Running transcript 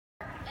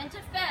and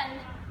defend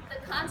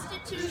the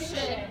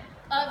Constitution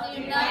of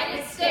the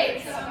United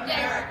States of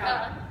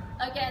America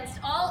against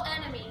all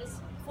enemies,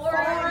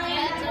 foreign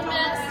and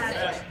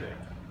domestic,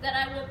 that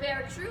I will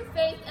bear true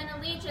faith and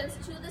allegiance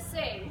to the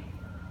same,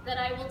 that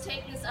I will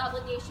take this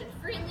obligation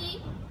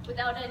freely,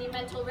 without any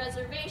mental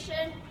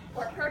reservation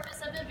or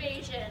purpose of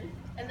evasion,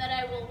 and that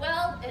I will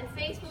well and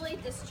faithfully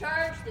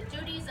discharge the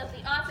duties of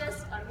the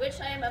office on which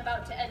I am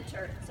about to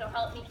enter. So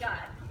help me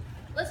God.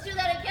 Let's do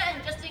that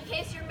again, just in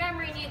case your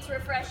memory needs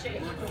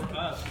refreshing.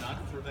 Us,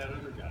 not for that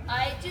other guy.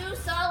 I do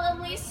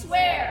solemnly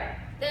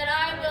swear that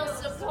I will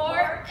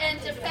support and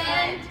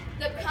defend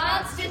the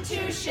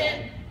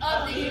Constitution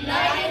of the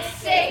United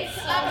States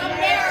of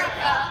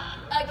America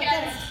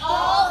against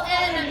all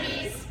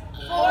enemies,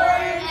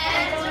 foreign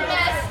and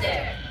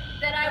domestic,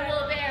 that I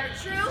will bear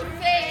true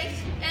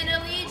faith and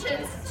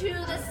allegiance to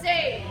the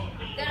same,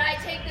 that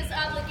I take this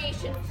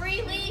obligation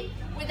freely,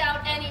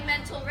 without any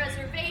mental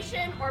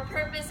reservation or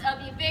purpose of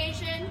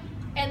evasion,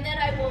 and that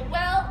I will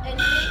well and